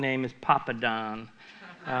Name is Papa Don.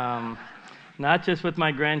 Not just with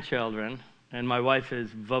my grandchildren, and my wife is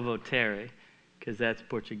Vovó Terry, because that's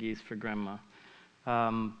Portuguese for grandma.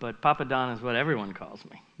 But Papa Don is what everyone calls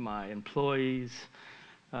me. My employees,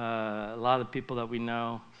 a lot of people that we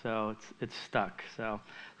know, so it's stuck. So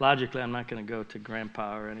logically, I'm not going to go to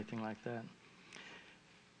Grandpa or anything like that.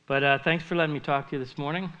 But thanks for letting me talk to you this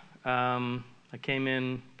morning. I came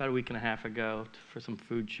in about a week and a half ago for some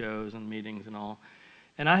food shows and meetings and all.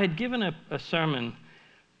 And I had given a sermon.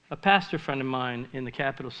 A pastor friend of mine in the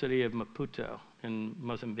capital city of Maputo in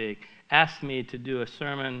Mozambique asked me to do a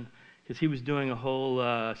sermon because he was doing a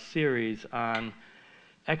whole series on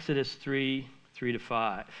Exodus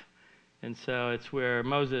 3:3-5. And so it's where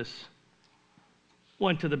Moses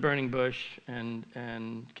went to the burning bush and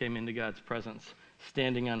came into God's presence,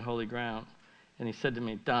 standing on holy ground. And he said to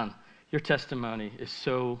me, "Don, your testimony is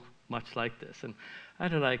so much like this." And I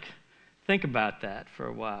had to think about that for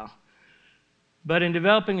a while. But in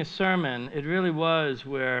developing a sermon, it really was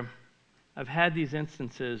where I've had these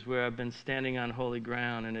instances where I've been standing on holy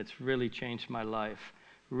ground and it's really changed my life,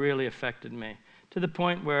 really affected me, to the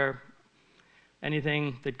point where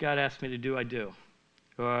anything that God asks me to do, I do,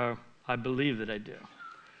 or I believe that I do.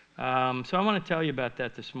 So I want to tell you about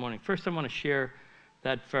that this morning. First, I want to share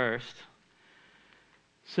that first.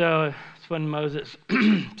 So it's when Moses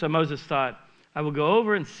thought, "I will go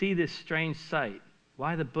over and see this strange sight,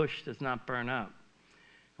 why the bush does not burn up."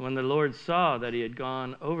 And when the Lord saw that he had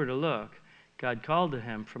gone over to look, God called to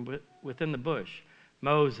him from within the bush,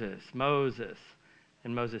 "Moses, Moses."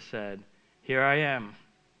 And Moses said, "Here I am."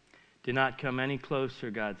 "Do not come any closer,"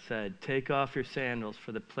 God said. "Take off your sandals,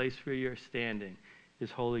 for the place where you're standing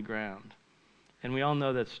is holy ground." And we all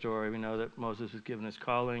know that story. We know that Moses was given his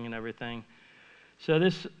calling and everything. So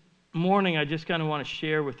this morning, I just kind of want to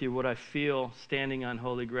share with you what I feel standing on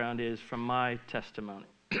holy ground is from my testimony.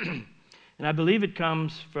 And I believe it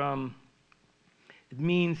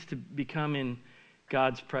means to become in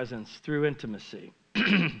God's presence through intimacy.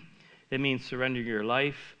 It means surrendering your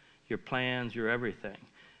life, your plans, your everything.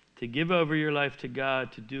 To give over your life to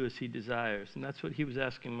God to do as he desires. And that's what he was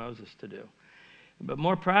asking Moses to do. But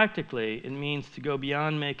more practically, it means to go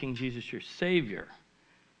beyond making Jesus your Savior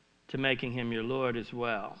to making him your Lord as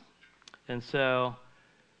well. And so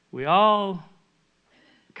we all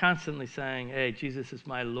constantly saying, "Hey, Jesus is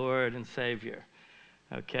my Lord and Savior."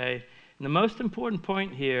 Okay? And the most important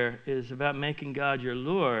point here is about making God your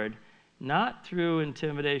Lord, not through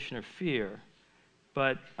intimidation or fear,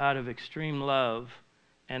 but out of extreme love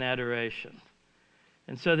and adoration.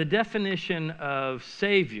 And so the definition of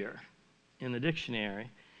Savior in the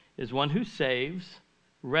dictionary is one who saves,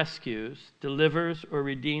 rescues, delivers, or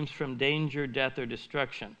redeems from danger, death, or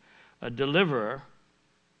destruction. A deliverer,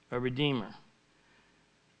 a redeemer.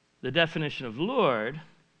 The definition of Lord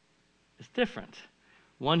is different.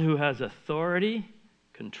 One who has authority,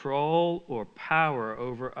 control, or power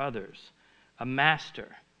over others. A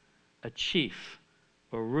master, a chief,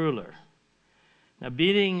 or ruler. Now,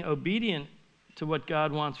 being obedient to what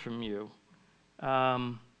God wants from you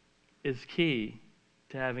is key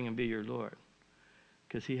to having him be your Lord,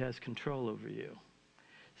 because he has control over you.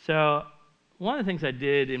 So one of the things I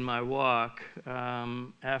did in my walk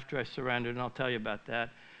after I surrendered, and I'll tell you about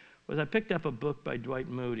that, was I picked up a book by Dwight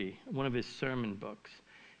Moody, one of his sermon books.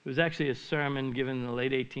 It was actually a sermon given in the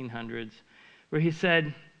late 1800s, where he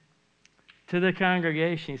said to the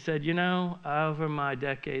congregation, he said, over my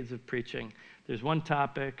decades of preaching, there's one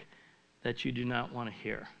topic that you do not want to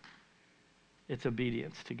hear. It's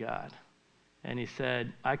obedience to God. And he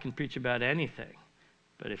said, I can preach about anything,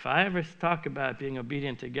 but if I ever talk about being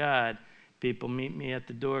obedient to God, people meet me at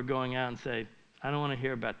the door going out and say, I don't want to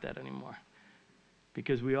hear about that anymore.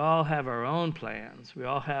 Because we all have our own plans. We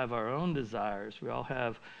all have our own desires. We all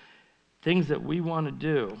have things that we want to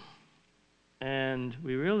do. And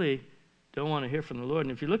we really don't want to hear from the Lord.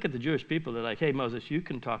 And if you look at the Jewish people, they're like, "Hey, Moses, you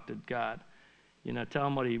can talk to God. Tell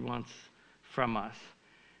him what he wants from us."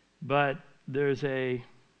 But there's a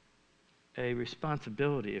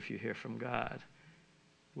responsibility if you hear from God.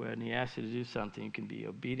 When he asks you to do something, you can be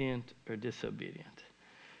obedient or disobedient.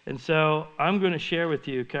 And so I'm going to share with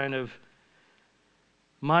you kind of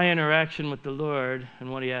my interaction with the Lord and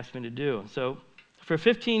what he asked me to do. So for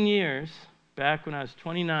 15 years, back when I was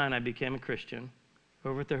 29, I became a Christian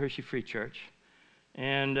over at the Hershey Free Church.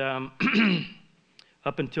 And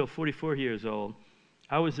up until 44 years old,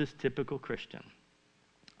 I was this typical Christian.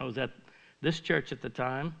 I was at this church at the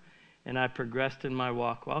time, and I progressed in my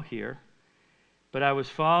walk while here. But I was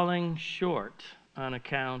falling short on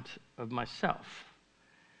account of myself.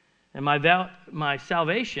 And my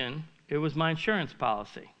salvation, it was my insurance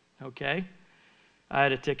policy, okay? I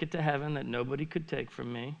had a ticket to heaven that nobody could take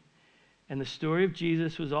from me. And the story of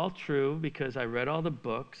Jesus was all true because I read all the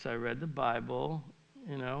books, I read the Bible,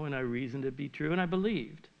 and I reasoned it to be true, and I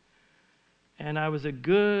believed. And I was a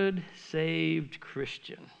good, saved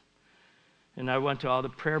Christian. And I went to all the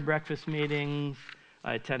prayer breakfast meetings.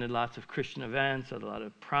 I attended lots of Christian events, a lot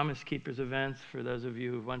of Promise Keepers events, for those of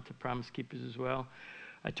you who went to Promise Keepers as well.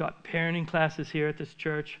 I taught parenting classes here at this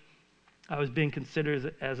church. I was being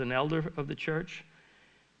considered as an elder of the church.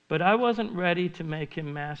 But I wasn't ready to make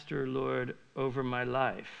him master or Lord over my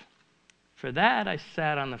life. For that, I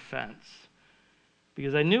sat on the fence.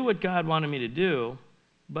 Because I knew what God wanted me to do,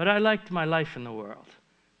 but I liked my life in the world.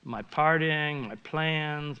 My partying, my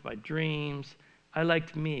plans, my dreams. I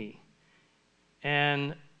liked me.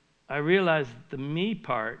 And I realized the me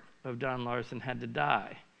part of Don Larson had to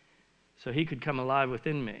die so he could come alive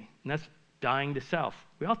within me. And that's dying to self.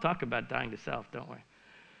 We all talk about dying to self, don't we?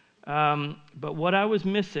 But what I was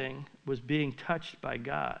missing was being touched by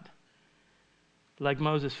God, like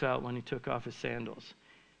Moses felt when he took off his sandals.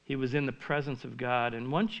 He was in the presence of God,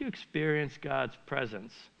 and once you experience God's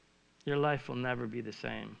presence, your life will never be the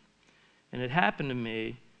same. And it happened to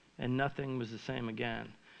me, and nothing was the same again.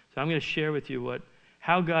 So I'm going to share with you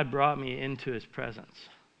how God brought me into his presence.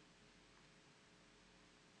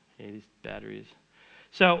 Hey, these batteries.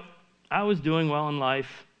 So I was doing well in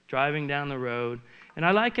life, driving down the road, and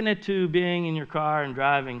I liken it to being in your car and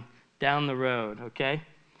driving down the road, okay?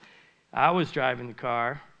 I was driving the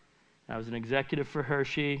car. I was an executive for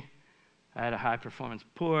Hershey. I had a high-performance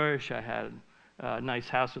Porsche. I had a nice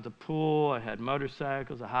house with a pool. I had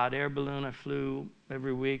motorcycles, a hot air balloon I flew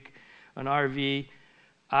every week, an RV.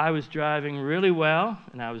 I was driving really well,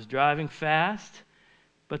 and I was driving fast,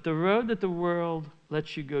 but the road that the world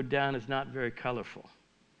lets you go down is not very colorful.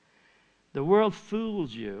 The world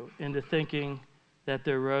fools you into thinking that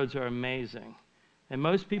their roads are amazing. And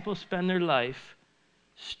most people spend their life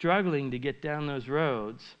struggling to get down those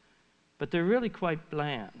roads, but they're really quite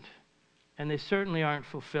bland, and they certainly aren't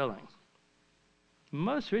fulfilling.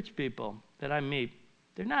 Most rich people that I meet,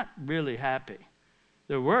 they're not really happy.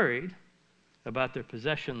 They're worried about their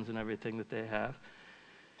possessions and everything that they have.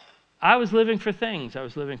 I was living for things. I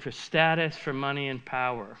was living for status, for money, and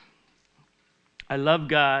power. I love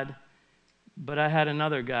God, but I had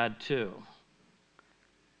another God too.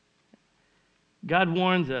 God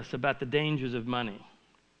warns us about the dangers of money.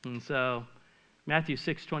 And so, Matthew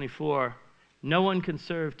 6:24, no one can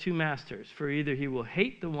serve two masters, for either he will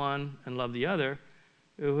hate the one and love the other,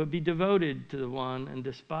 or will be devoted to the one and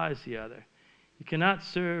despise the other. You cannot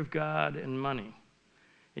serve God and money.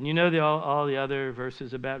 And you know all the other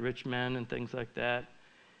verses about rich men and things like that.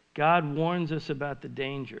 God warns us about the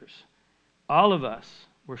dangers. All of us,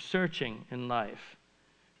 we're searching in life.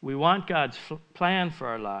 We want God's plan for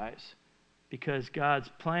our lives, because God's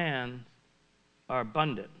plans are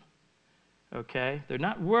abundant, okay? They're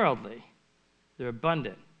not worldly. They're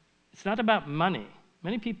abundant. It's not about money.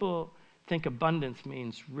 Many people think abundance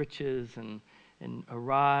means riches and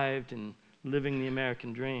arrived and living the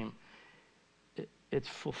American dream. It's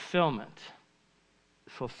fulfillment.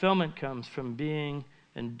 Fulfillment comes from being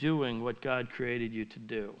and doing what God created you to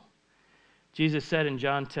do. Jesus said in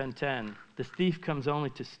John 10:10, the thief comes only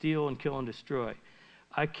to steal and kill and destroy.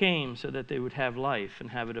 I came so that they would have life and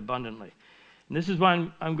have it abundantly. And this is why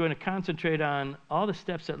I'm going to concentrate on all the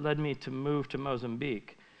steps that led me to move to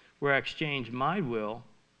Mozambique, where I exchanged my will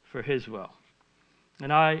for his will.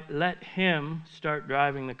 And I let him start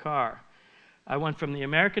driving the car. I went from the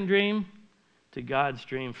American dream to God's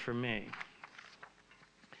dream for me.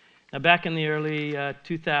 Now, back in the early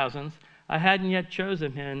 2000s, I hadn't yet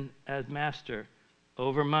chosen him as master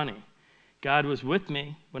over money. God was with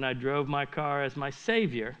me when I drove my car as my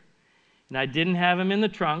savior, and I didn't have him in the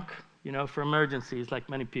trunk, for emergencies like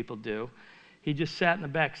many people do. He just sat in the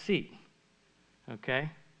back seat, okay?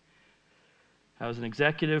 I was an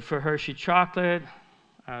executive for Hershey Chocolate.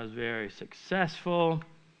 I was very successful,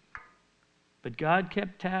 but God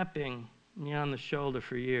kept tapping me on the shoulder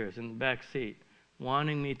for years in the back seat,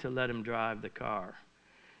 wanting me to let him drive the car.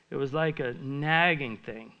 It was like a nagging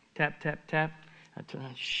thing. Tap, tap, tap. I turn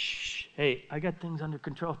on, shh, hey, I got things under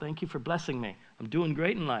control. Thank you for blessing me. I'm doing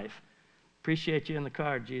great in life. Appreciate you in the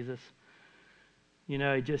car, Jesus. He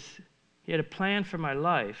had a plan for my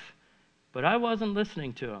life, but I wasn't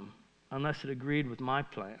listening to him unless it agreed with my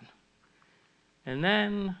plan. And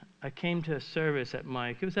then I came to a service at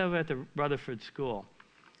Mike. It was over at the Rutherford School.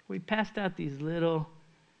 We passed out these little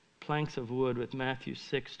planks of wood with Matthew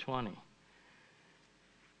 6:20.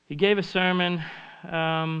 He gave a sermon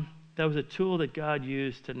that was a tool that God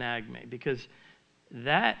used to nag me, because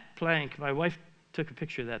that plank, my wife took a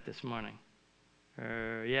picture of that this morning.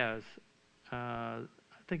 Yeah, it was, I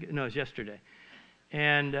think, no, it was yesterday.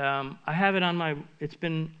 And I have it it's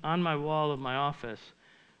been on my wall of my office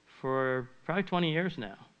for probably 20 years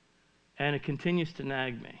now. And it continues to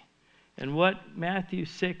nag me. And what Matthew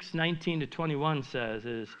 6:19-21 says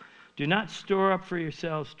is, do not store up for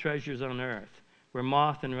yourselves treasures on earth, where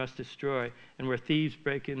moth and rust destroy, and where thieves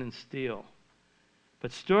break in and steal.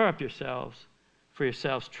 But store up for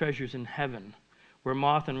yourselves treasures in heaven, where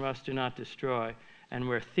moth and rust do not destroy, and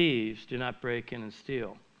where thieves do not break in and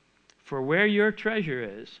steal. For where your treasure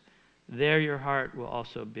is, there your heart will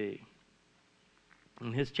also be.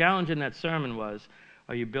 And his challenge in that sermon was,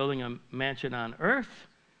 are you building a mansion on earth,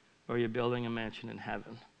 or are you building a mansion in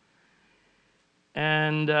heaven?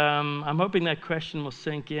 And I'm hoping that question will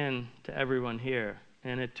sink in to everyone here.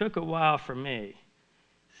 And it took a while for me.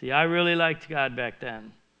 See, I really liked God back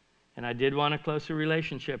then, and I did want a closer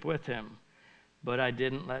relationship with him, but I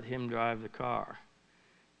didn't let him drive the car.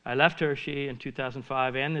 I left Hershey in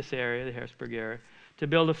 2005 and this area, the Harrisburg area, to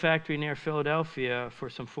build a factory near Philadelphia for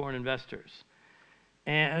some foreign investors.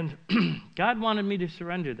 And God wanted me to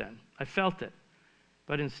surrender then. I felt it.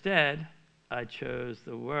 But instead, I chose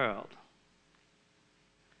the world.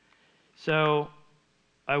 So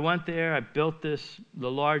I went there. I built the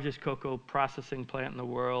largest cocoa processing plant in the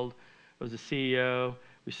world. I was the CEO.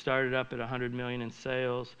 We started up at $100 million in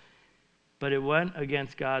sales. But it went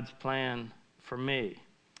against God's plan for me.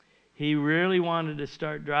 He really wanted to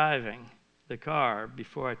start driving the car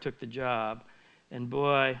before I took the job. And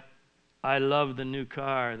boy, I loved the new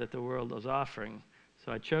car that the world was offering.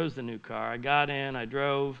 So I chose the new car. I got in, I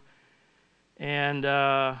drove, and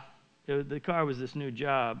the car was this new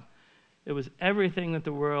job. It was everything that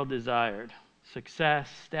the world desired: success,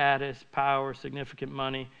 status, power, significant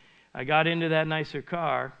money. I got into that nicer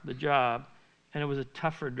car, the job, and it was a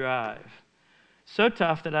tougher drive. So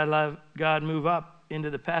tough that I let God move up into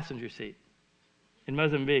the passenger seat. In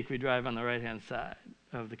Mozambique, we drive on the right-hand side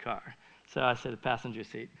of the car. So I said the passenger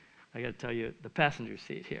seat. I got to tell you the passenger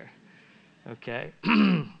seat here. Okay.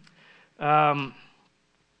 And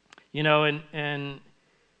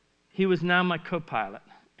he was now my co-pilot.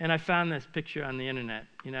 And I found this picture on the internet,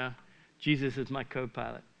 Jesus is my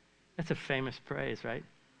co-pilot. That's a famous phrase, right?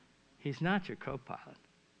 He's not your co-pilot.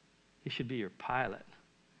 He should be your pilot.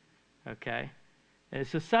 Okay? And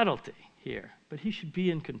it's a subtlety here, but he should be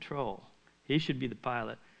in control. He should be the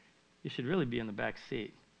pilot. You should really be in the back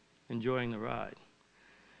seat, enjoying the ride.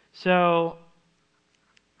 So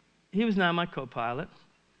he was now my co-pilot.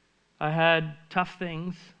 I had tough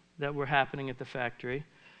things that were happening at the factory.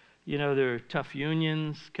 There were tough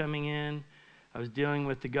unions coming in. I was dealing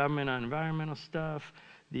with the government on environmental stuff.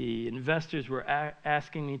 The investors were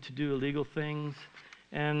asking me to do illegal things,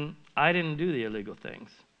 and I didn't do the illegal things.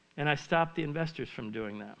 And I stopped the investors from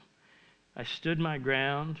doing them. I stood my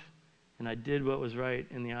ground, and I did what was right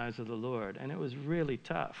in the eyes of the Lord. And it was really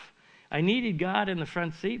tough. I needed God in the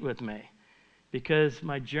front seat with me because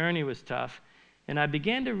my journey was tough. And I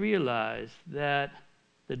began to realize that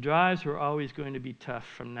the drives were always going to be tough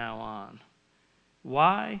from now on.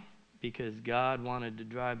 Why? Because God wanted to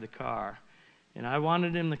drive the car. And I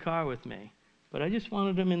wanted him in the car with me. But I just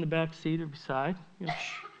wanted him in the back seat or beside.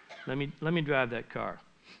 Let me drive that car.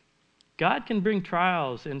 God can bring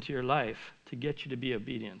trials into your life to get you to be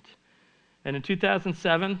obedient. And in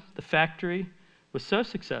 2007, the factory was so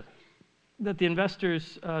successful that the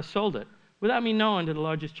investors sold it without me knowing, to the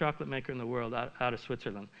largest chocolate maker in the world out of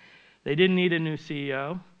Switzerland. They didn't need a new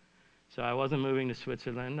CEO, so I wasn't moving to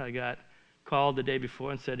Switzerland. I got called the day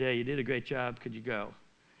before and said, hey, you did a great job, could you go?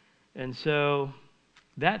 And so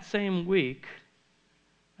that same week,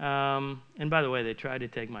 and by the way, they tried to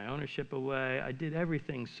take my ownership away. I did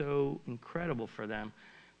everything so incredible for them,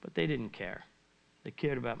 but they didn't care. They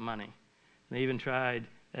cared about money. They even tried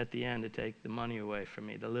at the end to take the money away from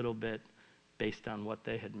me, the little bit based on what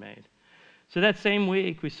they had made. So that same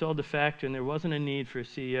week, we sold the factory, and there wasn't a need for a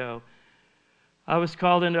CEO. I was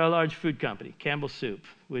called into a large food company, Campbell's Soup,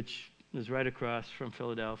 which is right across from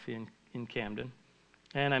Philadelphia in Camden.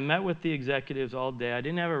 And I met with the executives all day. I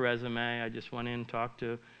didn't have a resume. I just went in and talked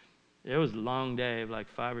to. It was a long day of like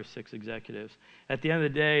 5 or 6 executives. At the end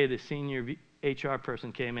of the day, the senior HR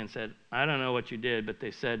person came in and said, I don't know what you did, but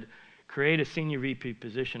they said, create a senior VP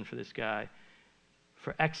position for this guy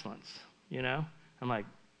for excellence, I'm like,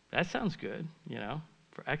 that sounds good,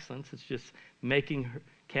 for excellence. It's just making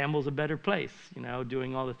Campbell's a better place,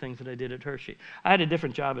 doing all the things that I did at Hershey. I had a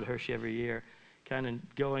different job at Hershey every year, kind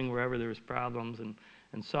of going wherever there was problems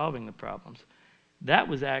and solving the problems. That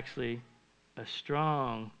was actually a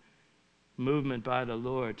strong movement by the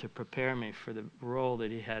Lord to prepare me for the role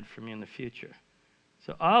that he had for me in the future.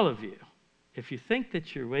 So all of you, If you think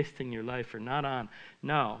that you're wasting your life or not on,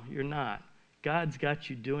 no, you're not. God's got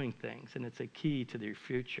you doing things, and it's a key to your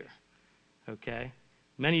future, okay?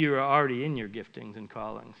 Many of you are already in your giftings and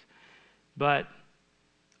callings. But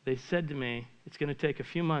they said to me, it's going to take a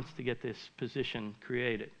few months to get this position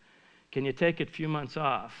created. Can you take a few months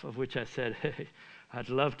off? Of which I said, hey, I'd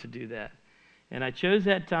love to do that. And I chose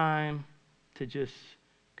that time to just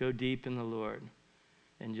go deep in the Lord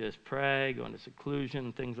and just pray, go into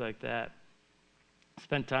seclusion, things like that.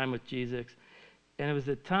 Spent time with Jesus. And it was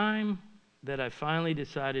the time that I finally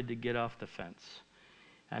decided to get off the fence.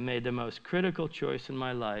 I made the most critical choice in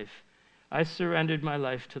my life. I surrendered my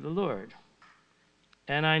life to the Lord.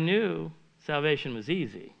 And I knew salvation was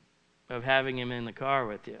easy, of having him in the car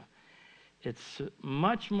with you. It's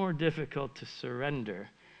much more difficult to surrender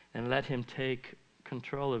and let him take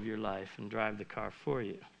control of your life and drive the car for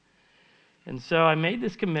you. And so I made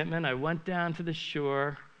this commitment. I went down to the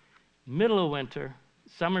shore, middle of winter,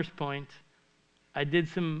 Summers Point. I did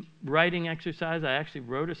some writing exercise. I actually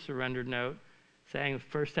wrote a surrender note saying the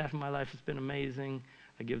first half of my life has been amazing.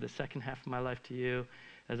 I give the second half of my life to you.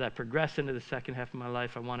 As I progress into the second half of my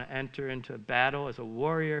life, I want to enter into a battle as a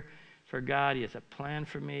warrior for God. He has a plan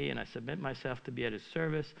for me, and I submit myself to be at his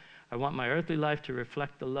service. I want my earthly life to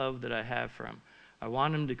reflect the love that I have for him. I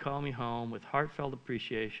want him to call me home with heartfelt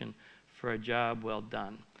appreciation for a job well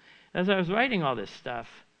done. As I was writing all this stuff,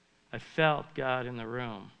 I felt God in the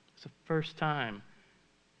room. It's the first time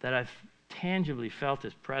that I've tangibly felt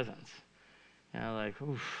his presence. And I'm like,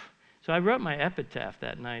 oof. So I wrote my epitaph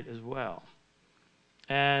that night as well.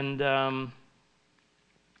 And I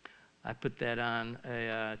put that on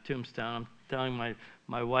a tombstone. I'm telling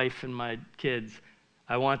my wife and my kids,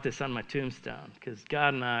 I want this on my tombstone, because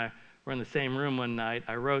God and I were in the same room one night.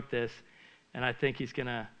 I wrote this, and I think he's going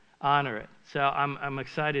to honor it. So I'm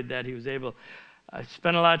excited that he was able. I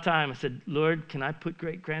spent a lot of time. I said, Lord, can I put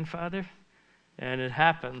great-grandfather? And it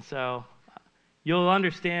happened. So you'll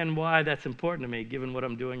understand why that's important to me, given what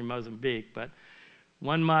I'm doing in Mozambique. But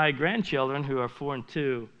when my grandchildren, who are 4 and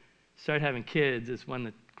 2, start having kids is when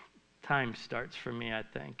the time starts for me, I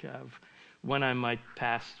think, of when I might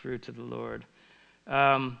pass through to the Lord.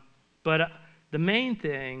 But the main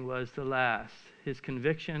thing was the last. His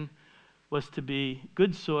conviction was to be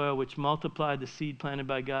good soil which multiplied the seed planted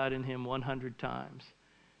by God in him 100 times.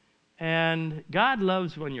 And God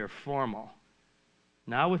loves when you're formal,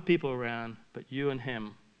 not with people around, but you and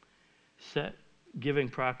him, giving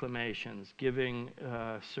proclamations,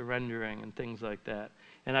 surrendering, and things like that.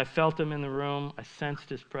 And I felt him in the room. I sensed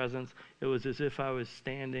his presence. It was as if I was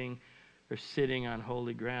standing or sitting on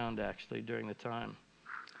holy ground, actually, during the time.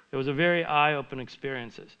 It was a very eye-opening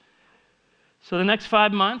experience. So the next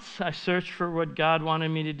 5 months, I searched for what God wanted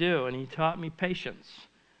me to do, and he taught me patience,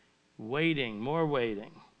 waiting, more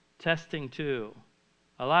waiting, testing too,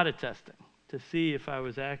 a lot of testing, to see if I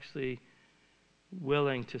was actually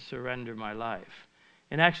willing to surrender my life.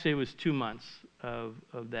 And actually, it was 2 months of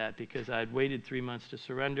that, because I had waited 3 months to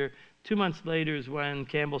surrender. 2 months later is when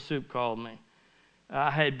Campbell Soup called me.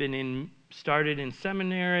 I had started in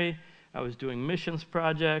seminary. I was doing missions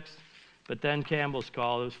projects. But then Campbell's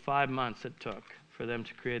called. It was 5 months it took for them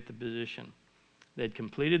to create the position. They'd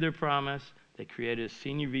completed their promise. They created a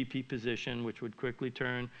senior VP position, which would quickly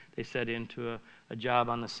turn, they said, into a job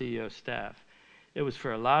on the CEO's staff. It was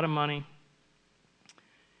for a lot of money.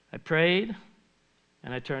 I prayed,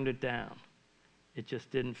 and I turned it down. It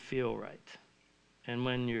just didn't feel right. And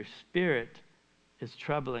when your spirit is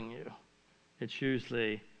troubling you, it's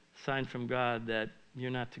usually a sign from God that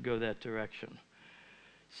you're not to go that direction.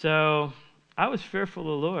 So I was fearful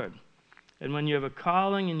of the Lord. And when you have a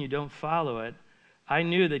calling and you don't follow it, I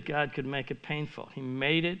knew that God could make it painful. He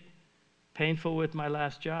made it painful with my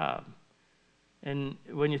last job. And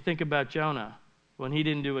when you think about Jonah, when he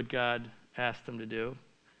didn't do what God asked him to do,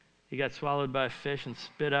 he got swallowed by a fish and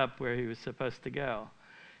spit up where he was supposed to go.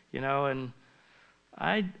 And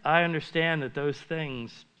I understand that those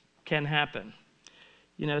things can happen.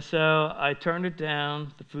 So I turned it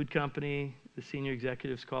down. The food company, the senior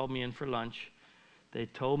executives called me in for lunch. They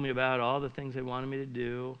told me about all the things they wanted me to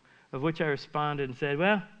do, of which I responded and said,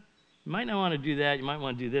 well, you might not want to do that. You might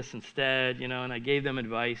want to do this instead, and I gave them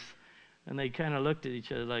advice. And they kind of looked at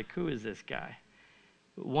each other like, who is this guy?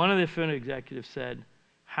 One of the food executives said,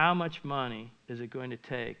 how much money is it going to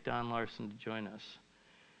take Don Larson to join us?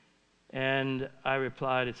 And I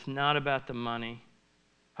replied, it's not about the money.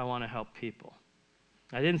 I want to help people.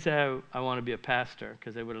 I didn't say I want to be a pastor,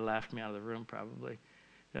 because they would have laughed me out of the room probably.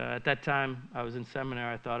 At that time, I was in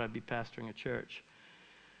seminary. I thought I'd be pastoring a church.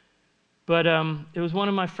 But it was one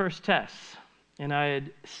of my first tests, and I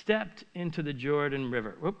had stepped into the Jordan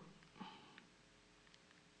River.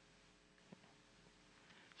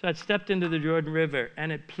 So I stepped into the Jordan River,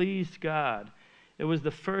 and it pleased God. It was the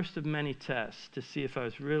first of many tests to see if I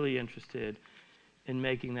was really interested in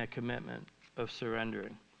making that commitment of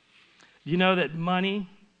surrendering. You know that money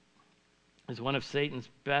is one of Satan's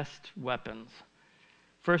best weapons.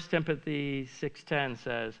 1 Timothy 6:10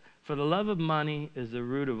 says, "For the love of money is the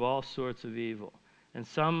root of all sorts of evil, and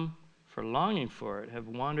some, for longing for it, have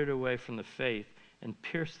wandered away from the faith and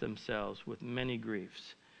pierced themselves with many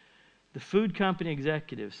griefs." The food company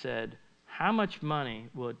executive said, "How much money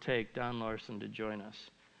will it take Don Larson to join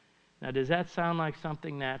us?" Now, does that sound like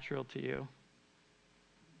something natural to you?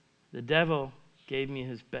 The devil gave me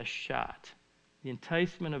his best shot. The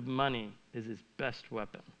enticement of money is his best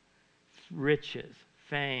weapon. Riches,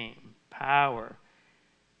 fame, power.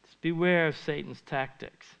 Just beware of Satan's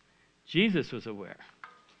tactics. Jesus was aware.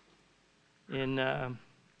 In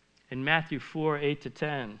Matthew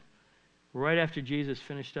 4:8-10, right after Jesus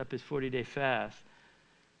finished up his 40-day fast,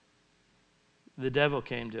 the devil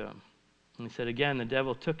came to him. And he said, again, the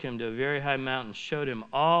devil took him to a very high mountain, showed him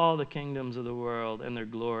all the kingdoms of the world and their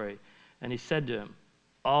glory. And he said to him,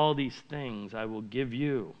 "All these things I will give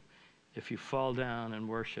you if you fall down and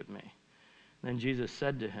worship me." Then Jesus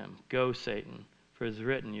said to him, "Go, Satan, for it is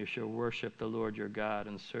written, you shall worship the Lord your God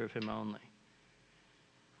and serve him only."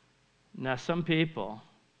 Now, some people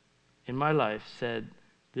in my life said,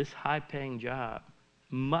 this high-paying job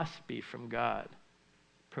must be from God,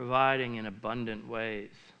 providing in abundant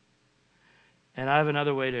ways. And I have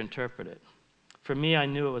another way to interpret it. For me, I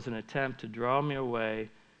knew it was an attempt to draw me away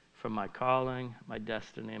from my calling, my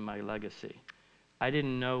destiny, and my legacy. I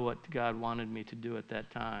didn't know what God wanted me to do at that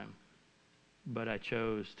time, but I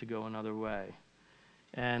chose to go another way.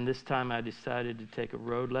 And this time I decided to take a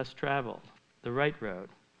road less traveled, the right road.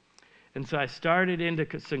 And so I started into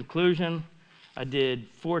conclusion. I did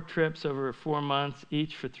 4 trips over 4 months,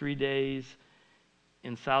 each for 3 days,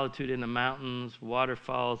 in solitude in the mountains,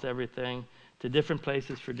 waterfalls, everything, to different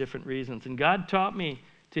places for different reasons. And God taught me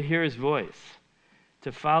to hear his voice,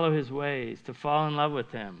 to follow his ways, to fall in love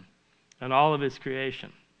with him and all of his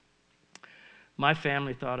creation. My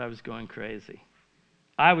family thought I was going crazy.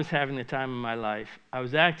 I was having the time of my life. I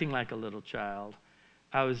was acting like a little child.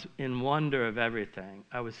 I was in wonder of everything.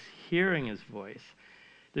 I was hearing his voice.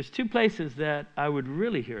 There's 2 places that I would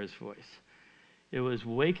really hear his voice. It was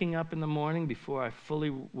waking up in the morning before I fully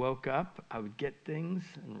woke up. I would get things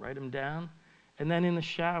and write them down. And then in the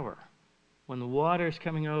shower, when the water is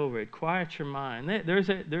coming over, it quiets your mind.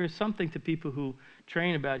 There is something to people who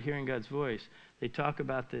train about hearing God's voice. They talk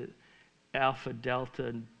about the alpha,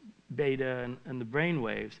 delta, beta, and the brain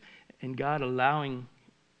waves, and God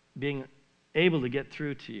being able to get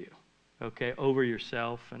through to you, okay, over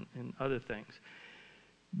yourself and other things.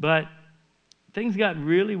 But things got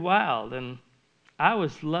really wild, and I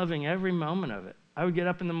was loving every moment of it. I would get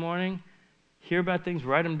up in the morning, hear about things,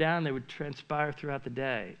 write them down. They would transpire throughout the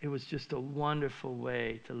day. It was just a wonderful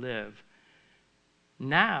way to live.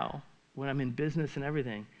 Now, when I'm in business and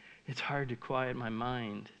everything, it's hard to quiet my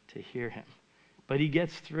mind to hear him. But he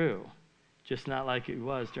gets through, just not like it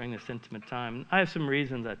was during this intimate time. I have some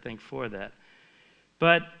reasons, I think, for that.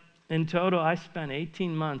 But in total, I spent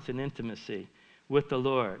 18 months in intimacy with the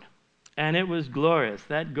Lord. And it was glorious.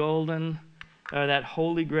 That that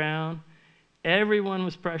holy ground, everyone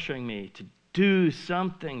was pressuring me to do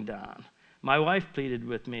something, Don. My wife pleaded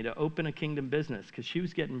with me to open a kingdom business because she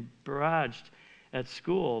was getting barraged at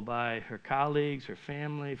school by her colleagues, her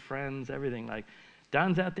family, friends, everything. Like,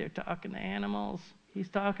 Don's out there talking to animals. He's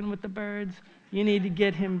talking with the birds. You need to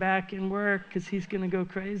get him back in work because he's going to go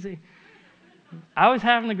crazy. I was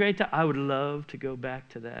having a great time. I would love to go back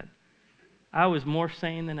to that. I was more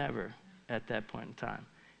sane than ever at that point in time.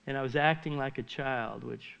 And I was acting like a child,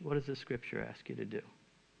 which, what does the scripture ask you to do?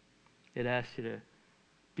 It asks you to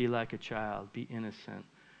be like a child, be innocent,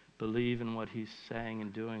 believe in what he's saying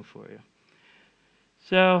and doing for you.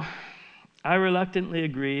 So I reluctantly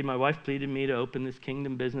agreed. My wife pleaded me to open this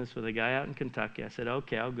kingdom business with a guy out in Kentucky. I said,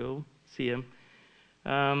 okay, I'll go see him.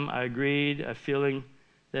 I agreed, feeling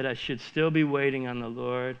that I should still be waiting on the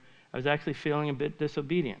Lord. I was actually feeling a bit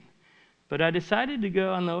disobedient. But I decided to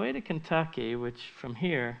go on the way to Kentucky, which from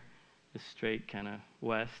here is straight kind of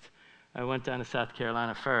west. I went down to South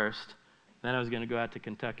Carolina first. Then I was going to go out to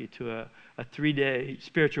Kentucky to a 3-day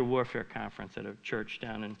spiritual warfare conference at a church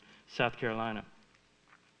down in South Carolina.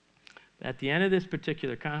 At the end of this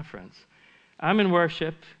particular conference, I'm in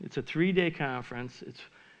worship. It's a 3-day conference. It's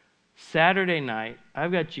Saturday night.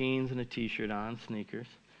 I've got jeans and a T-shirt on, sneakers.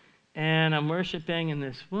 And I'm worshiping, and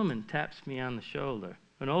this woman taps me on the shoulder,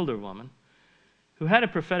 an older woman, who had a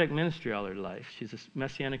prophetic ministry all her life. She's a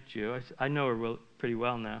Messianic Jew. I know her pretty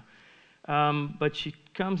well now. But she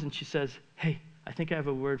comes and she says, hey, I think I have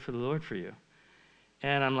a word for the Lord for you.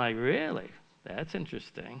 And I'm like, really? That's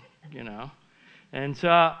interesting, you know. And so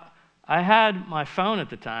I had my phone at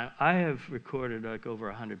the time. I have recorded like over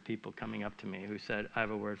 100 people coming up to me who said, I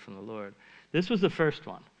have a word from the Lord. This was the first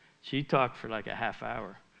one. She talked for like a half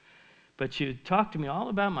hour. But she would talk to me all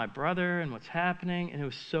about my brother and what's happening, and it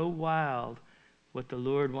was so wild what the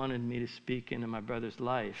Lord wanted me to speak into my brother's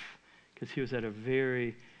life, because he was at a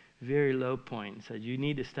very, very low point. He said, you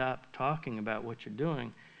need to stop talking about what you're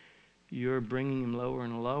doing. You're bringing him lower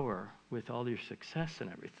and lower with all your success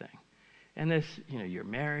and everything. And this, you know, you're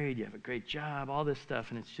married, you have a great job, all this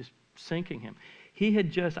stuff, and it's just sinking him. He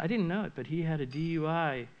had just, I didn't know it, but he had a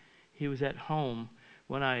DUI. He was at home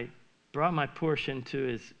when I brought my Porsche into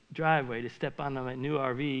his driveway to step on my new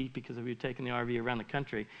RV because we were taking the RV around the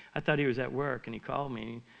country. I thought he was at work, and he called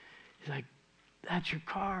me. He's like, that's your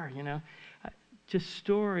car, you know. Just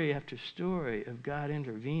story after story of God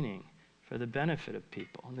intervening for the benefit of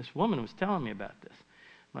people. And this woman was telling me about this.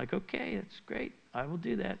 I'm like, okay, that's great. I will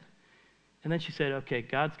do that. And then she said, okay,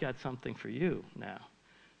 God's got something for you now,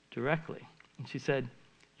 directly. And she said,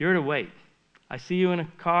 you're to wait. I see you in a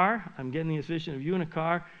car. I'm getting this vision of you in a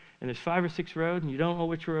car, and there's 5 or 6 roads, and you don't know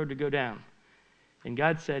which road to go down. And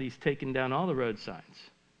God said he's taken down all the road signs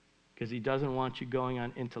because he doesn't want you going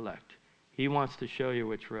on intellect. He wants to show you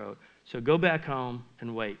which road. So go back home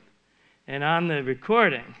and wait. And on the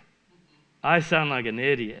recording, I sound like an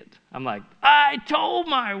idiot. I'm like, I told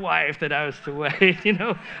my wife that I was to wait, you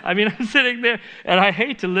know. I mean, I'm sitting there, and I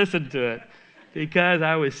hate to listen to it because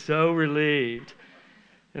I was so relieved.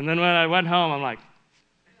 And then when I went home, I'm like,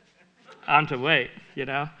 I'm to wait, you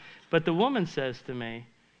know. But the woman says to me,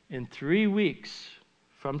 in 3 weeks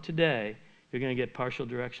from today, you're going to get partial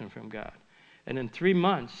direction from God. And in 3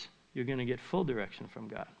 months, you're going to get full direction from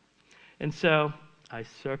God. And so I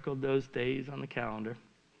circled those days on the calendar,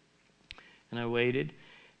 and I waited.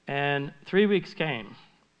 And 3 weeks came.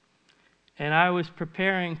 And I was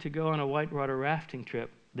preparing to go on a whitewater rafting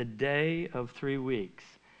trip the day of 3 weeks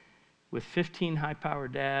with 15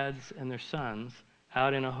 high-powered dads and their sons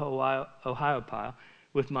out in a Ohio pile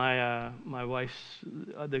with my wife's,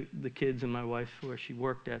 the kids and my wife where she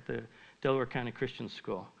worked at the Delaware County Christian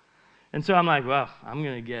School. And so I'm like, well, I'm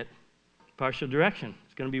going to get partial direction.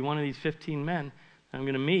 It's going to be one of these 15 men I'm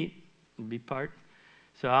going to meet and be part.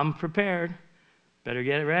 So I'm prepared. Better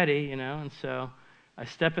get it ready, you know. And so I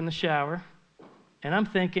step in the shower, and I'm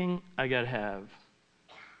thinking I got to have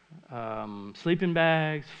sleeping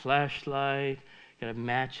bags, flashlight, got to have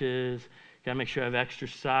matches, got to make sure I have extra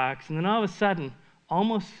socks. And then all of a sudden,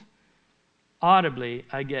 almost audibly,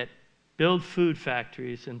 I get build food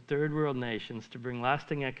factories in third world nations to bring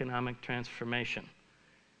lasting economic transformation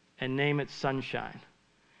and name it Sunshine.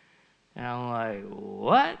 And I'm like,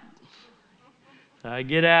 what? So I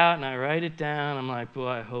get out and I write it down. I'm like, boy,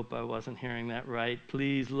 I hope I wasn't hearing that right.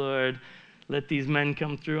 Please, Lord, let these men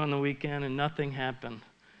come through on the weekend, and nothing happened.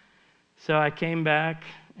 So I came back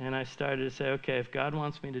and I started to say, okay, if God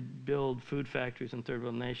wants me to build food factories in third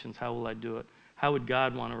world nations, how will I do it? How would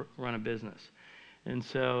God want to run a business? And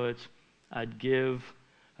so I'd give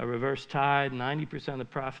a reverse tithe, 90% of the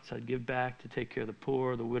profits I'd give back to take care of the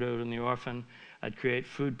poor, the widowed, and the orphan. I'd create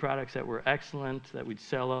food products that were excellent, that we'd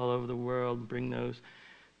sell all over the world, bring those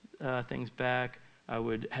things back. I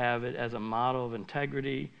would have it as a model of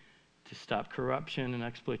integrity to stop corruption and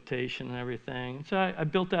exploitation and everything. So I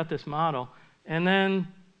built out this model. And then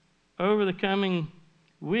over the coming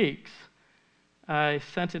weeks, I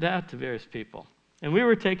sent it out to various people. And we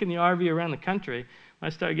were taking the RV around the country. I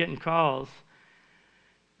started getting calls.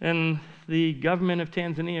 And the government of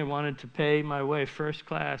Tanzania wanted to pay my way first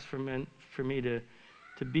class for me to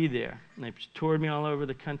be there. And they toured me all over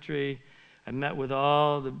the country. I met with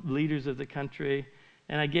all the leaders of the country.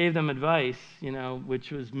 And I gave them advice, you know,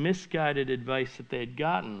 which was misguided advice that they had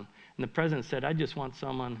gotten. And the president said, I just want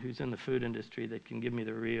someone who's in the food industry that can give me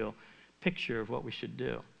the real picture of what we should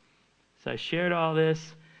do. So I shared all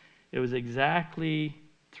this. It was exactly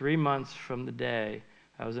 3 months from the day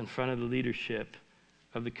I was in front of the leadership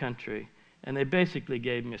of the country. And they basically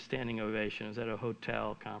gave me a standing ovation. It was at a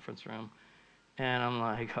hotel conference room. And I'm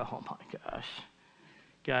like, oh my gosh.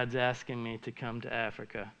 God's asking me to come to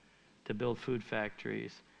Africa to build food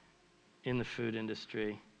factories in the food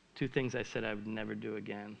industry. 2 things I said I would never do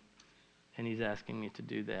again. And he's asking me to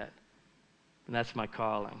do that. And that's my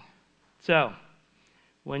calling. So,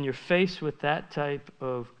 when you're faced with that type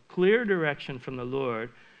of clear direction from the Lord,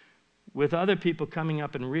 with other people coming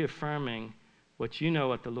up and reaffirming what you know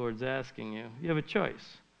what the Lord's asking you, you have a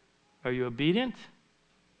choice. Are you obedient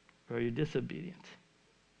or are you disobedient?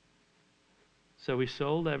 So we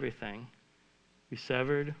sold everything. We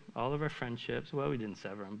severed all of our friendships. Well, we didn't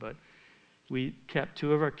sever them, but we kept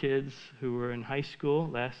 2 of our kids who were in high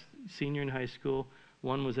school, senior in high school.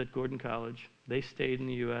 One was at Gordon College. They stayed in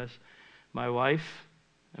the U.S. My wife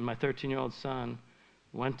and my 13-year-old son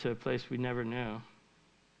went to a place we never knew.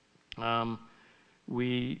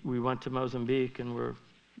 We went to Mozambique, and we're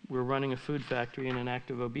running a food factory in an act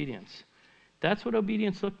of obedience. That's what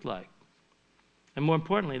obedience looked like. And more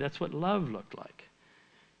importantly, that's what love looked like.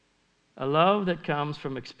 A love that comes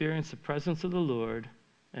from experiencing the presence of the Lord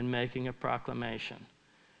and making a proclamation.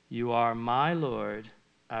 You are my Lord,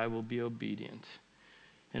 I will be obedient.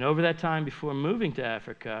 And over that time before moving to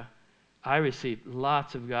Africa, I received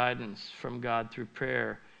lots of guidance from God through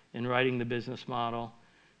prayer in writing the business model,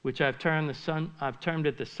 which I've termed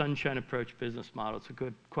it the Sunshine Approach business model. It's a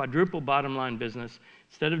good quadruple bottom line business.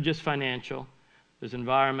 Instead of just financial, there's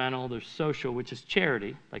environmental, there's social, which is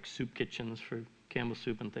charity, like soup kitchens for Campbell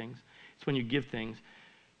Soup and things. It's when you give things.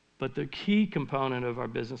 But the key component of our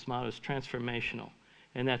business model is transformational,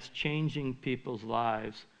 and that's changing people's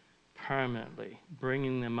lives permanently,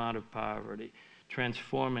 bringing them out of poverty,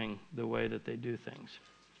 transforming the way that they do things.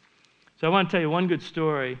 So I want to tell you one good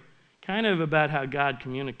story, kind of about how God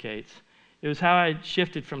communicates. It was how I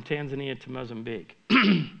shifted from Tanzania to Mozambique.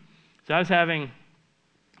 So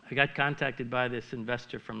I got contacted by this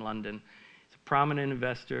investor from London. He's a prominent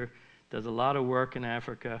investor, does a lot of work in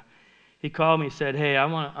Africa. He called me and said, hey,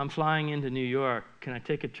 I'm flying into New York. Can I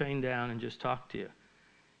take a train down and just talk to you?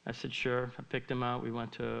 I said, sure. I picked him out. We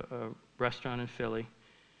went to a restaurant in Philly.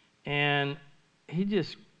 And he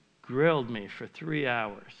just grilled me for 3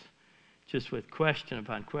 hours, just with question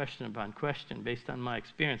upon question upon question based on my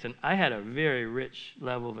experience. And I had a very rich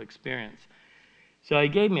level of experience. So he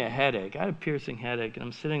gave me a headache. I had a piercing headache, and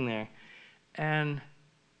I'm sitting there. And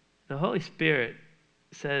the Holy Spirit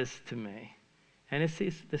says to me, and it's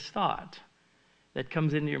this thought that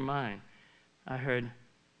comes into your mind. I heard,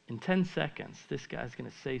 in 10 seconds, this guy's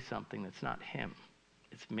going to say something that's not him.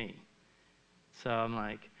 It's me. So I'm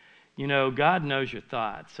like, God knows your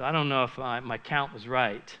thoughts. So I don't know if my count was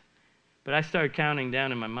right. But I started counting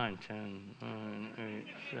down in my mind. 10, 9,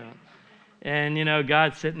 8, 7. And,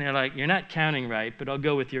 God's sitting there like, you're not counting right, but I'll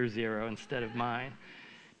go with your 0 instead of mine.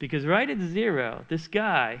 Because right at 0, this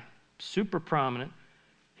guy, super prominent,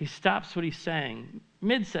 he stops what he's saying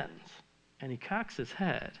mid-sentence, and he cocks his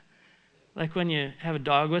head. Like when you have a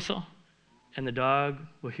dog whistle, and the dog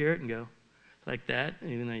will hear it and go like that,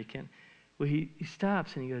 even though you can't. Well, he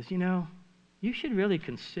stops, and he goes, you should really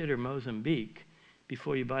consider Mozambique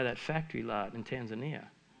before you buy that factory lot in Tanzania.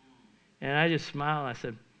 And I just smiled, and I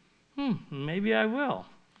said, maybe I will,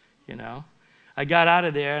 I got out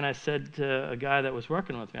of there, and I said to a guy that was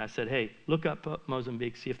working with me, I said, hey, look up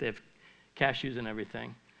Mozambique, see if they have cashews and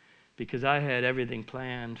everything, because I had everything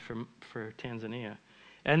planned for Tanzania.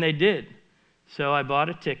 And they did. So I bought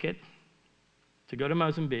a ticket to go to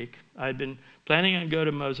Mozambique. I had been planning on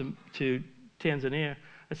going to Tanzania.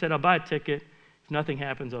 I said, I'll buy a ticket. If nothing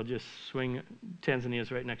happens, I'll just swing.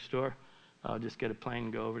 Tanzania's right next door. I'll just get a plane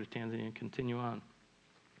and go over to Tanzania and continue on.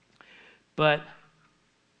 But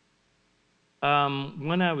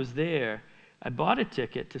when I was there, I bought a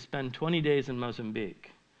ticket to spend 20 days in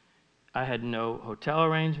Mozambique. I had no hotel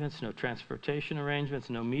arrangements, no transportation arrangements,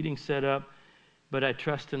 no meeting set up, but I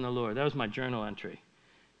trust in the Lord. That was my journal entry.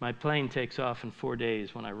 My plane takes off in 4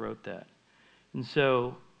 days when I wrote that. And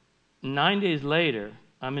so 9 days later,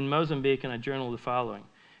 I'm in Mozambique, and I journal the following.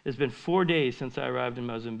 It's been 4 days since I arrived in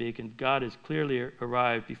Mozambique, and God has clearly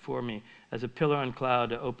arrived before me as a pillar and cloud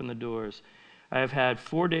to open the doors. I have had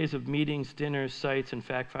 4 days of meetings, dinners, sites, and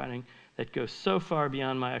fact-finding that go so far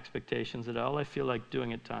beyond my expectations that all I feel like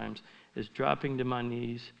doing at times is dropping to my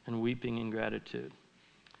knees and weeping in gratitude.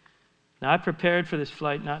 Now, I prepared for this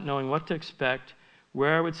flight not knowing what to expect,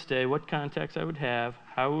 where I would stay, what contacts I would have,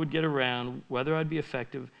 how I would get around, whether I'd be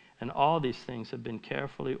effective, and all these things have been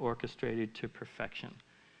carefully orchestrated to perfection.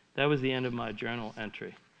 That was the end of my journal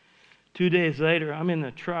entry. 2 days later, I'm in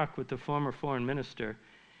the truck with the former foreign minister,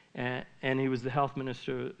 and he was the health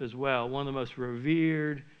minister as well, one of the most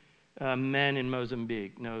revered men in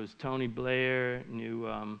Mozambique. Knows Tony Blair,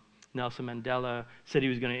 knew Nelson Mandela, said he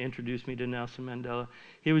was going to introduce me to Nelson Mandela.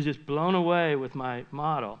 He was just blown away with my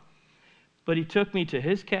model. But he took me to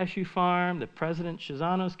his cashew farm, the President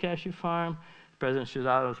Chissano's cashew farm, President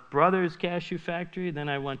Chissano's brother's cashew factory. Then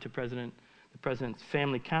I went to the president's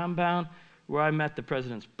family compound, where I met the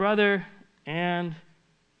president's brother and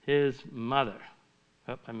his mother.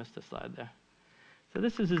 Oh, I missed a slide there. So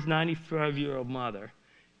this is his 95-year-old mother,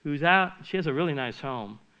 who's out. She has a really nice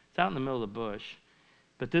home. It's out in the middle of the bush.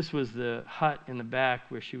 But this was the hut in the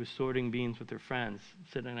back where she was sorting beans with her friends,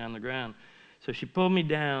 sitting on the ground. So she pulled me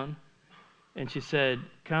down, and she said,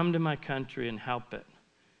 "Come to my country and help it."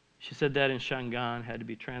 She said that in Shangaan, had to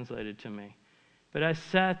be translated to me. But I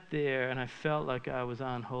sat there, and I felt like I was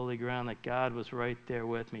on holy ground, that God was right there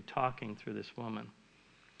with me, talking through this woman.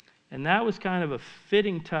 And that was kind of a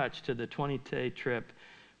fitting touch to the 20-day trip,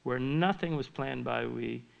 where nothing was planned by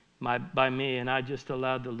me, and I just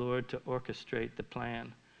allowed the Lord to orchestrate the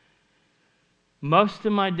plan. Most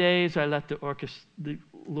of my days, I let the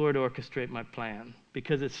Lord orchestrate my plan,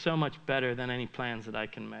 because it's so much better than any plans that I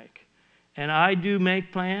can make. And I do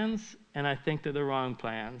make plans, and I think they're the wrong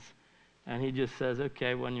plans. And he just says,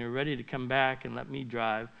 okay, when you're ready to come back and let me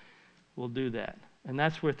drive, we'll do that. And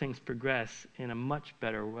that's where things progress in a much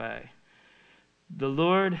better way. The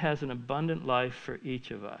Lord has an abundant life for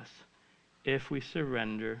each of us if we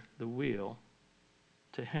surrender the wheel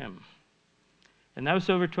to him. And that was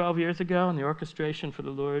over 12 years ago, and the orchestration for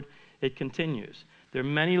the Lord, it continues. There are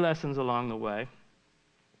many lessons along the way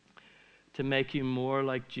to make you more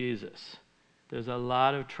like Jesus. There's a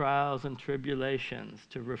lot of trials and tribulations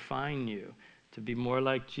to refine you, to be more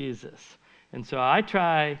like Jesus. And so I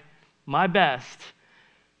try my best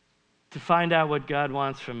to find out what God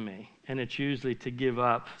wants from me. And it's usually to give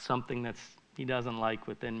up something he doesn't like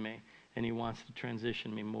within me. And he wants to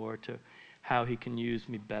transition me more to how he can use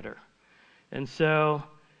me better. And so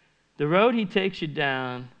the road he takes you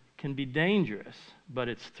down can be dangerous, but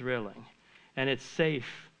it's thrilling. And it's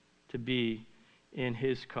safe to be in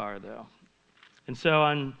his car, though. And so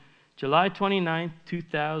on July 29,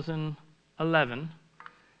 2011,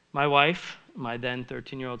 my wife, my then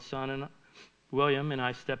 13-year-old son, William, and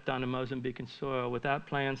I stepped onto Mozambican soil without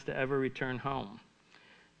plans to ever return home.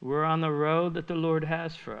 We're on the road that the Lord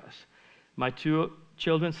has for us. My 2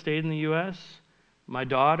 children stayed in the U.S. My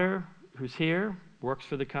daughter, who's here, works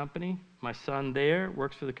for the company. My son there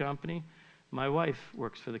works for the company. My wife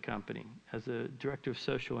works for the company as a director of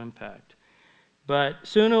social impact. But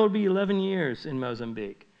soon it will be 11 years in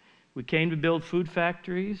Mozambique. We came to build food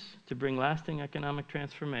factories to bring lasting economic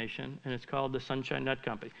transformation, and it's called the Sunshine Nut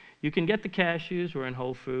Company. You can get the cashews. We're in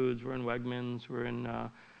Whole Foods, we're in Wegmans, we're in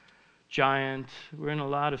Giant, we're in a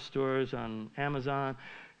lot of stores on Amazon.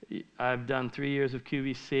 I've done 3 years of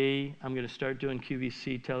QVC. I'm going to start doing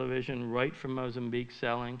QVC television right from Mozambique,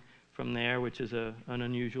 selling from there, which is an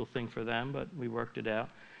unusual thing for them, but we worked it out.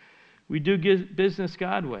 We do business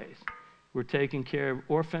God ways. We're taking care of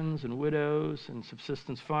orphans and widows and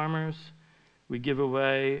subsistence farmers. We give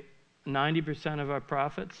away 90% of our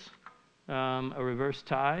profits, a reverse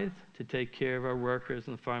tithe, to take care of our workers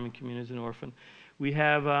in the farming communities and orphan. We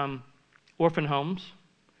have orphan homes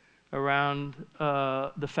around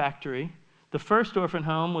the factory. The first orphan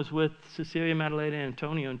home was with Cecilia, Madalena, and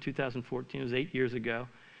Antonio in 2014. It was 8 years ago.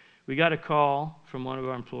 We got a call from one of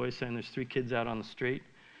our employees saying there's 3 kids out on the street.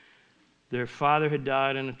 Their father had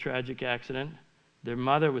died in a tragic accident. Their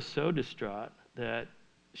mother was so distraught that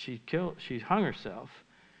she hung herself.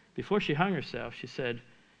 Before she hung herself, she said,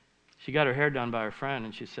 she got her hair done by her friend,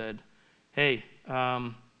 and she said, "Hey,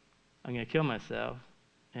 I'm going to kill myself."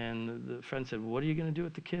 And the friend said, "What are you going to do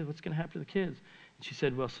with the kids? What's going to happen to the kids?" And she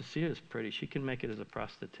said, "Well, Cecilia's pretty. She can make it as a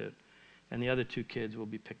prostitute. And the other 2 kids will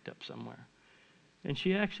be picked up somewhere." And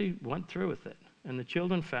she actually went through with it. And the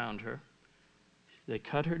children found her. They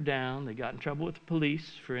cut her down. They got in trouble with the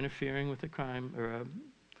police for interfering with the crime or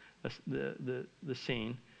the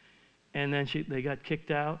scene. And then they got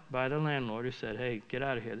kicked out by the landlord, who said, "Hey, get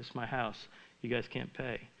out of here. This is my house. You guys can't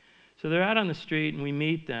pay." So they're out on the street, and we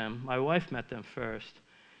meet them. My wife met them first.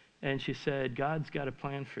 And she said, "God's got a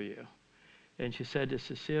plan for you." And she said to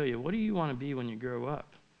Cecilia, "What do you want to be when you grow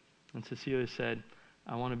up?" And Cecilia said,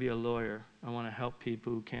 "I want to be a lawyer. I want to help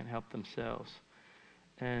people who can't help themselves."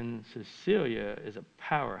 And Cecilia is a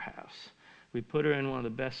powerhouse. We put her in one of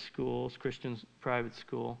the best schools, Christian private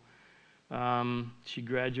school. She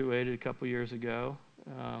graduated a couple years ago.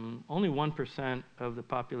 Only 1% of the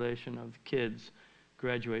population of kids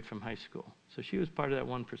graduate from high school. So she was part of that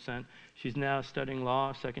 1%. She's now studying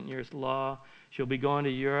law, 2nd year law. She'll be going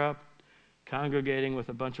to Europe, congregating with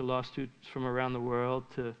a bunch of law students from around the world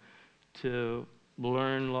to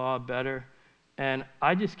learn law better. And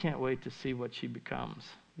I just can't wait to see what she becomes.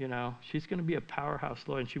 You know, she's going to be a powerhouse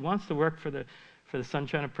lawyer, and she wants to work for the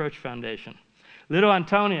Sunshine Approach Foundation. Little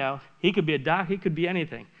Antonio, he could be a doc, he could be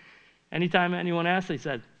anything. Anytime anyone asks, he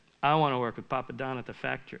said, "I want to work with Papa Don at the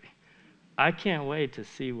factory." I can't wait to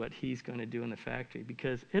see what he's going to do in the factory,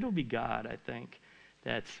 because it'll be God, I think,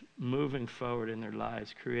 that's moving forward in their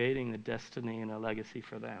lives, creating the destiny and a legacy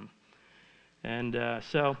for them. And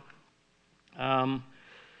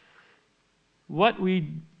what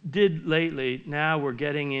we did lately, now we're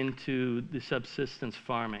getting into the subsistence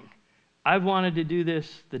farming. I've wanted to do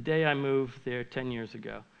this the day I moved there 10 years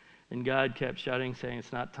ago. And God kept shouting, saying,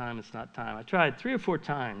 it's not time, it's not time. I tried 3 or 4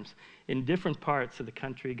 times in different parts of the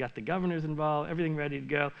country, got the governors involved, everything ready to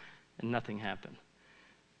go, and nothing happened.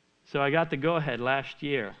 So I got the go-ahead last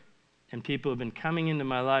year, and people have been coming into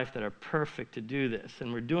my life that are perfect to do this.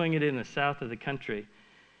 And we're doing it in the south of the country.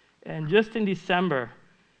 And just in December,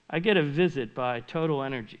 I get a visit by Total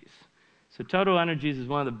Energies. So Total Energies is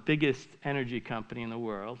one of the biggest energy company in the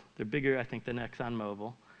world. They're bigger, I think, than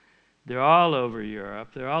ExxonMobil. They're all over Europe.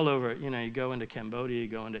 They're all over, you go into Cambodia, you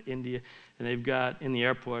go into India, and they've got in the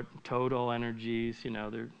airport Total Energies,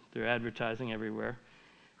 they're advertising everywhere.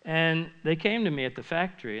 And they came to me at the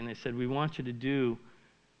factory and they said, we want you to do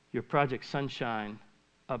your Project Sunshine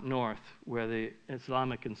up north where the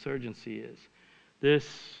Islamic insurgency is.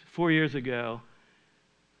 This, 4 years ago,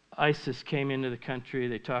 ISIS came into the country.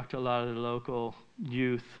 They talked to a lot of the local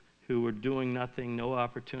youth who were doing nothing, no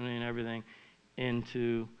opportunity and everything,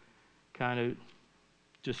 into kind of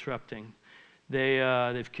disrupting.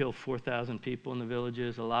 They've killed 4,000 people in the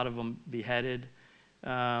villages, a lot of them beheaded.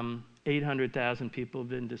 800,000 people have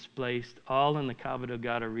been displaced, all in the Cabo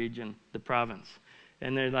Delgado region, the province.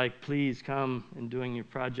 And they're like, please come and doing your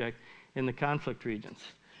project in the conflict regions.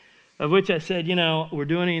 Of which I said, we're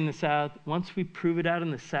doing it in the south. Once we prove it out in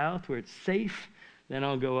the south where it's safe, then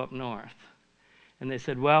I'll go up north. And they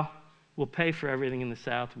said, well, we'll pay for everything in the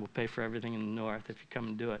south, we'll pay for everything in the north if you come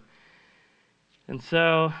and do it. And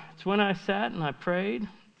so it's when I sat and I prayed,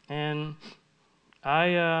 and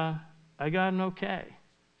I got an okay.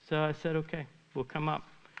 So I said, okay, we'll come up.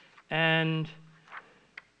 And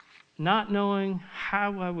not knowing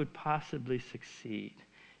how I would possibly succeed.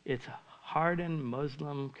 It's hardened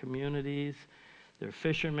Muslim communities. They're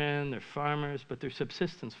fishermen, they're farmers, but they're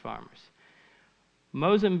subsistence farmers.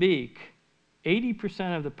 Mozambique,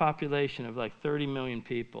 80% of the population of like 30 million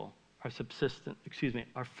people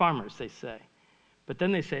are farmers, they say. But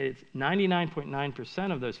then they say it's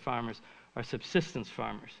 99.9% of those farmers are subsistence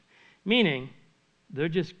farmers, meaning they're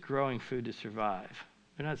just growing food to survive.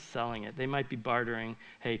 They're not selling it. They might be bartering,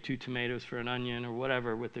 hey, 2 tomatoes for an onion or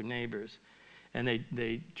whatever with their neighbors. And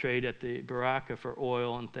they trade at the Baraka for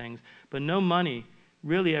oil and things. But no money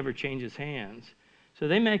really ever changes hands. So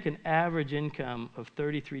they make an average income of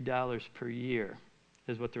 $33 per year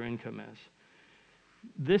is what their income is.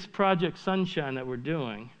 This Project Sunshine that we're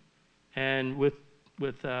doing, and with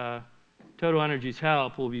Total Energy's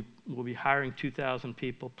help, we'll be hiring 2,000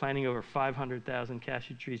 people, planting over 500,000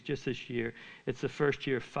 cashew trees just this year. It's the first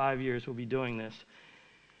year of 5 years we'll be doing this.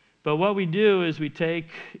 But what we do is we take,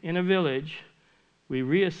 in a village, we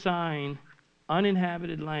reassign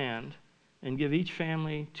uninhabited land and give each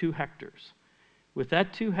family 2 hectares. With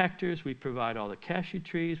that 2 hectares, we provide all the cashew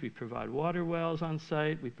trees, we provide water wells on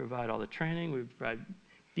site, we provide all the training, we provide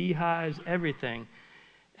beehives, everything.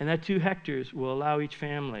 And that 2 hectares will allow each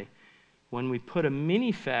family, when we put a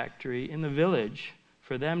mini factory in the village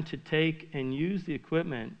for them to take and use the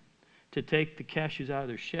equipment to take the cashews out of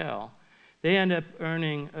their shell, they end up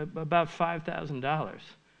earning about $5,000,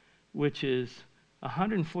 which is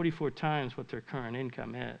 144 times what their current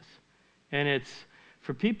income is. And it's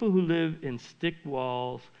for people who live in stick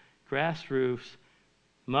walls, grass roofs,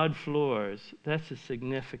 mud floors, that's a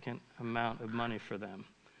significant amount of money for them.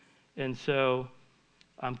 And so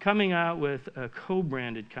I'm coming out with a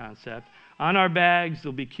co-branded concept. On our bags,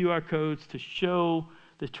 there'll be QR codes to show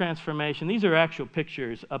the transformation. These are actual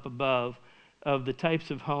pictures up above of the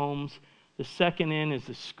types of homes. The second in is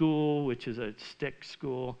the school, which is a stick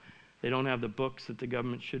school. They don't have the books that the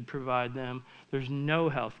government should provide them. There's no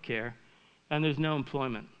health care, and there's no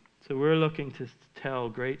employment. So we're looking to tell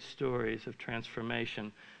great stories of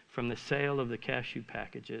transformation from the sale of the cashew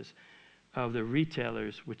packages of the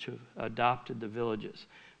retailers which have adopted the villages.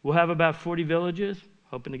 We'll have about 40 villages,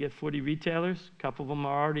 hoping to get 40 retailers. A couple of them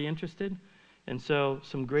are already interested. And so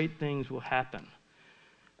some great things will happen.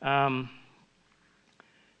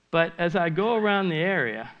 But as I go around the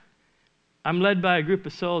area, I'm led by a group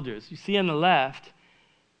of soldiers. You see on the left,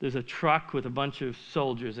 there's a truck with a bunch of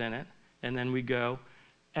soldiers in it, and then we go.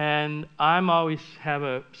 And I'm always have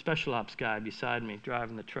a special ops guy beside me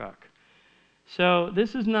driving the truck. So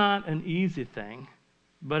this is not an easy thing,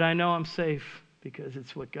 but I know I'm safe because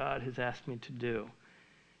it's what God has asked me to do.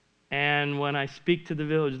 And when I speak to the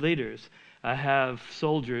village leaders, I have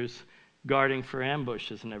soldiers guarding for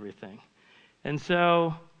ambushes and everything. And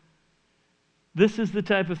so this is the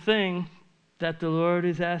type of thing that the Lord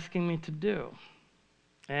is asking me to do.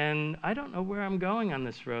 And I don't know where I'm going on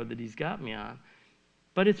this road that he's got me on,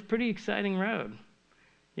 but it's a pretty exciting road,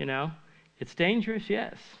 you know. It's dangerous,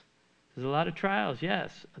 yes. There's a lot of trials,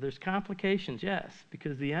 yes. There's complications, yes,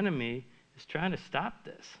 because the enemy is trying to stop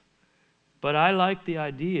this. But I like the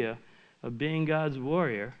idea of being God's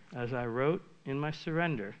warrior, as I wrote in my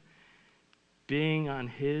surrender, being on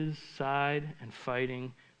his side and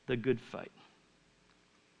fighting the good fight.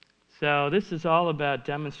 So this is all about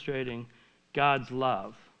demonstrating God's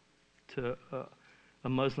love to a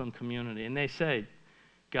Muslim community. And they say,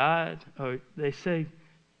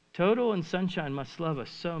 Total and Sunshine must love us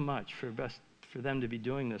so much for them to be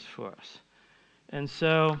doing this for us. And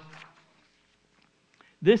so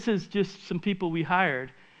this is just some people we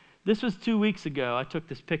hired. This was 2 weeks ago. I took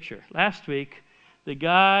this picture. Last week,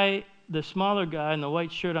 the smaller guy in the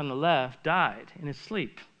white shirt on the left died in his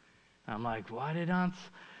sleep. I'm like, why did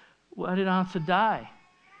Ansa die?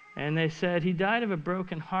 And they said he died of a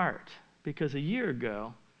broken heart because a year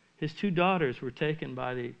ago, his 2 daughters were taken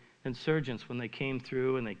by the insurgents when they came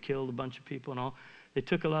through and they killed a bunch of people and all. They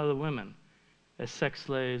took a lot of the women as sex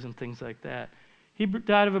slaves and things like that. He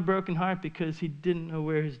died of a broken heart because he didn't know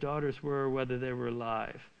where his daughters were or whether they were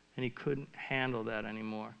alive, and he couldn't handle that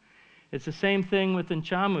anymore. It's the same thing with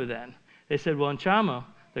Nchamu then. They said, well, Nchamu,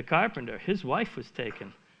 the carpenter, his wife was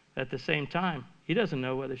taken at the same time. He doesn't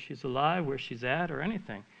know whether she's alive, where she's at, or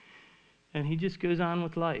anything. And he just goes on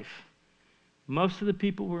with life. Most of the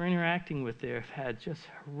people we're interacting with there have had just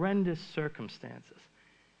horrendous circumstances.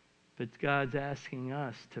 But God's asking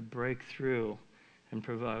us to break through and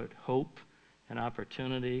provide hope and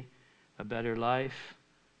opportunity, a better life,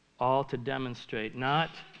 all to demonstrate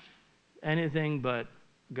not anything but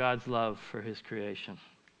God's love for his creation.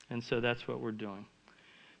 And so that's what we're doing.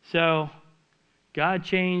 So God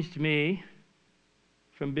changed me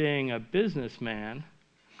from being a businessman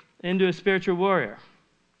into a spiritual warrior.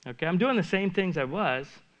 Okay, I'm doing the same things I was.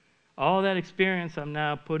 All that experience I'm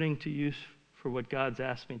now putting to use for what God's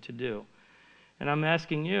asked me to do. And I'm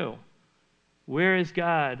asking you, where is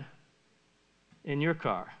God in your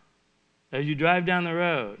car? As you drive down the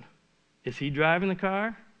road, is he driving the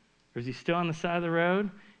car? Or is he still on the side of the road?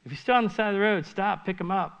 If he's still on the side of the road, stop, pick him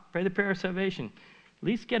up, pray the prayer of salvation. At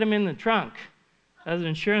least get him in the trunk as an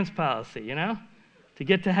insurance policy, to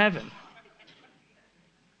get to heaven.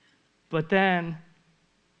 But then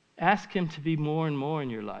ask him to be more and more in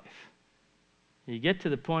your life. You get to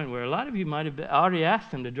the point where a lot of you might have already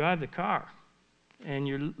asked him to drive the car, and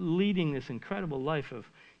you're leading this incredible life of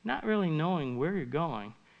not really knowing where you're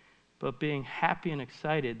going, but being happy and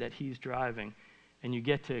excited that he's driving, and you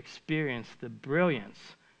get to experience the brilliance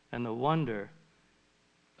and the wonder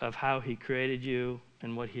of how he created you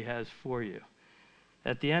and what he has for you.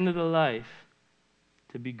 At the end of the life,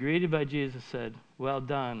 to be greeted by Jesus said, well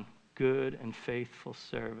done, good and faithful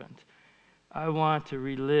servant. I want to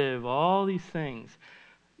relive all these things.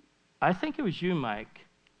 I think it was you, Mike,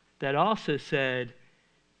 that also said,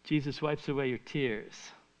 Jesus wipes away your tears.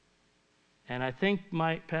 And I think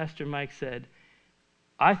Pastor Mike said,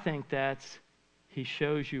 I think that's, he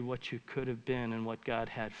shows you what you could have been and what God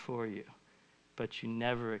had for you, but you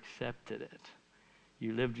never accepted it.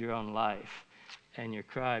 You lived your own life, and you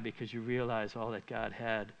cry because you realize all that God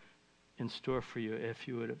had in store for you if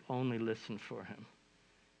you would have only listened for him.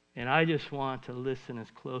 And I just want to listen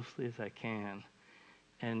as closely as I can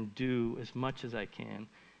and do as much as I can,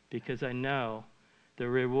 because I know the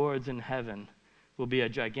rewards in heaven will be a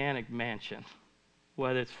gigantic mansion,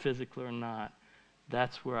 whether it's physical or not.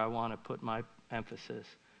 That's where I want to put my emphasis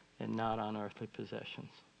and not on earthly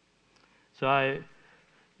possessions. So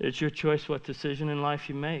it's your choice what decision in life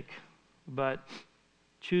you make, but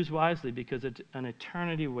choose wisely because an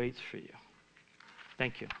eternity waits for you.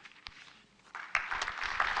 Thank you.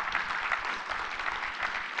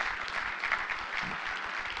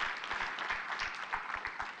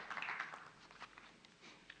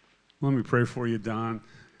 Let me pray for you, Don.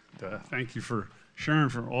 Thank you for sharing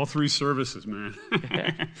for all 3 services, man.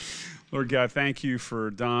 Lord God, thank you for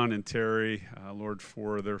Don and Terry, Lord,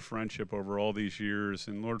 for their friendship over all these years,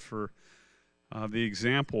 and Lord, for the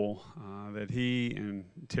example that he and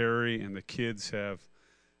Terry and the kids have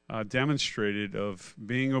demonstrated of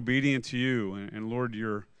being obedient to you. And Lord,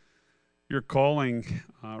 your calling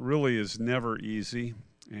really is never easy.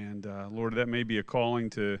 And Lord, that may be a calling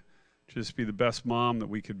to just be the best mom that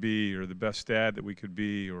we could be, or the best dad that we could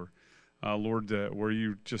be, or Lord, where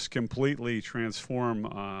you just completely transform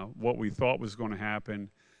what we thought was going to happen,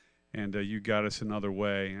 and you got us another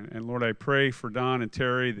way. And Lord, I pray for Don and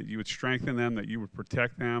Terry that you would strengthen them, that you would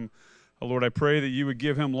protect them. Lord, I pray that you would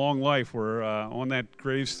give him long life, where on that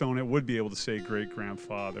gravestone it would be able to say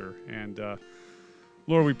great-grandfather. And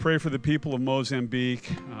Lord, we pray for the people of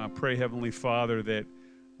Mozambique. Pray, Heavenly Father, that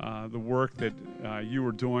the work that you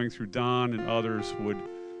are doing through Don and others would,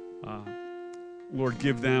 Lord,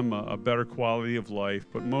 give them a better quality of life,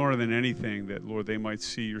 but more than anything, that, Lord, they might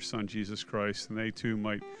see your Son, Jesus Christ, and they too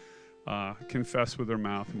might confess with their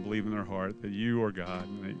mouth and believe in their heart that you are God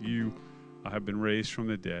and that you have been raised from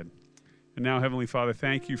the dead. And now, Heavenly Father,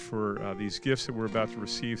 thank you for these gifts that we're about to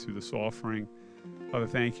receive through this offering. Father,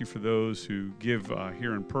 thank you for those who give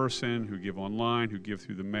here in person, who give online, who give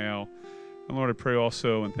through the mail. And Lord, I pray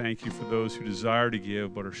also and thank you for those who desire to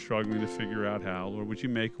give but are struggling to figure out how. Lord, would you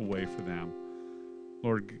make a way for them?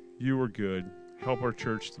 Lord, you are good. Help our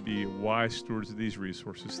church to be wise stewards of these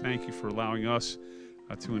resources. Thank you for allowing us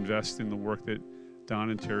to invest in the work that Don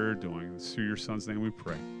and Terry are doing. It's through your Son's name we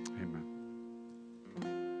pray. Amen.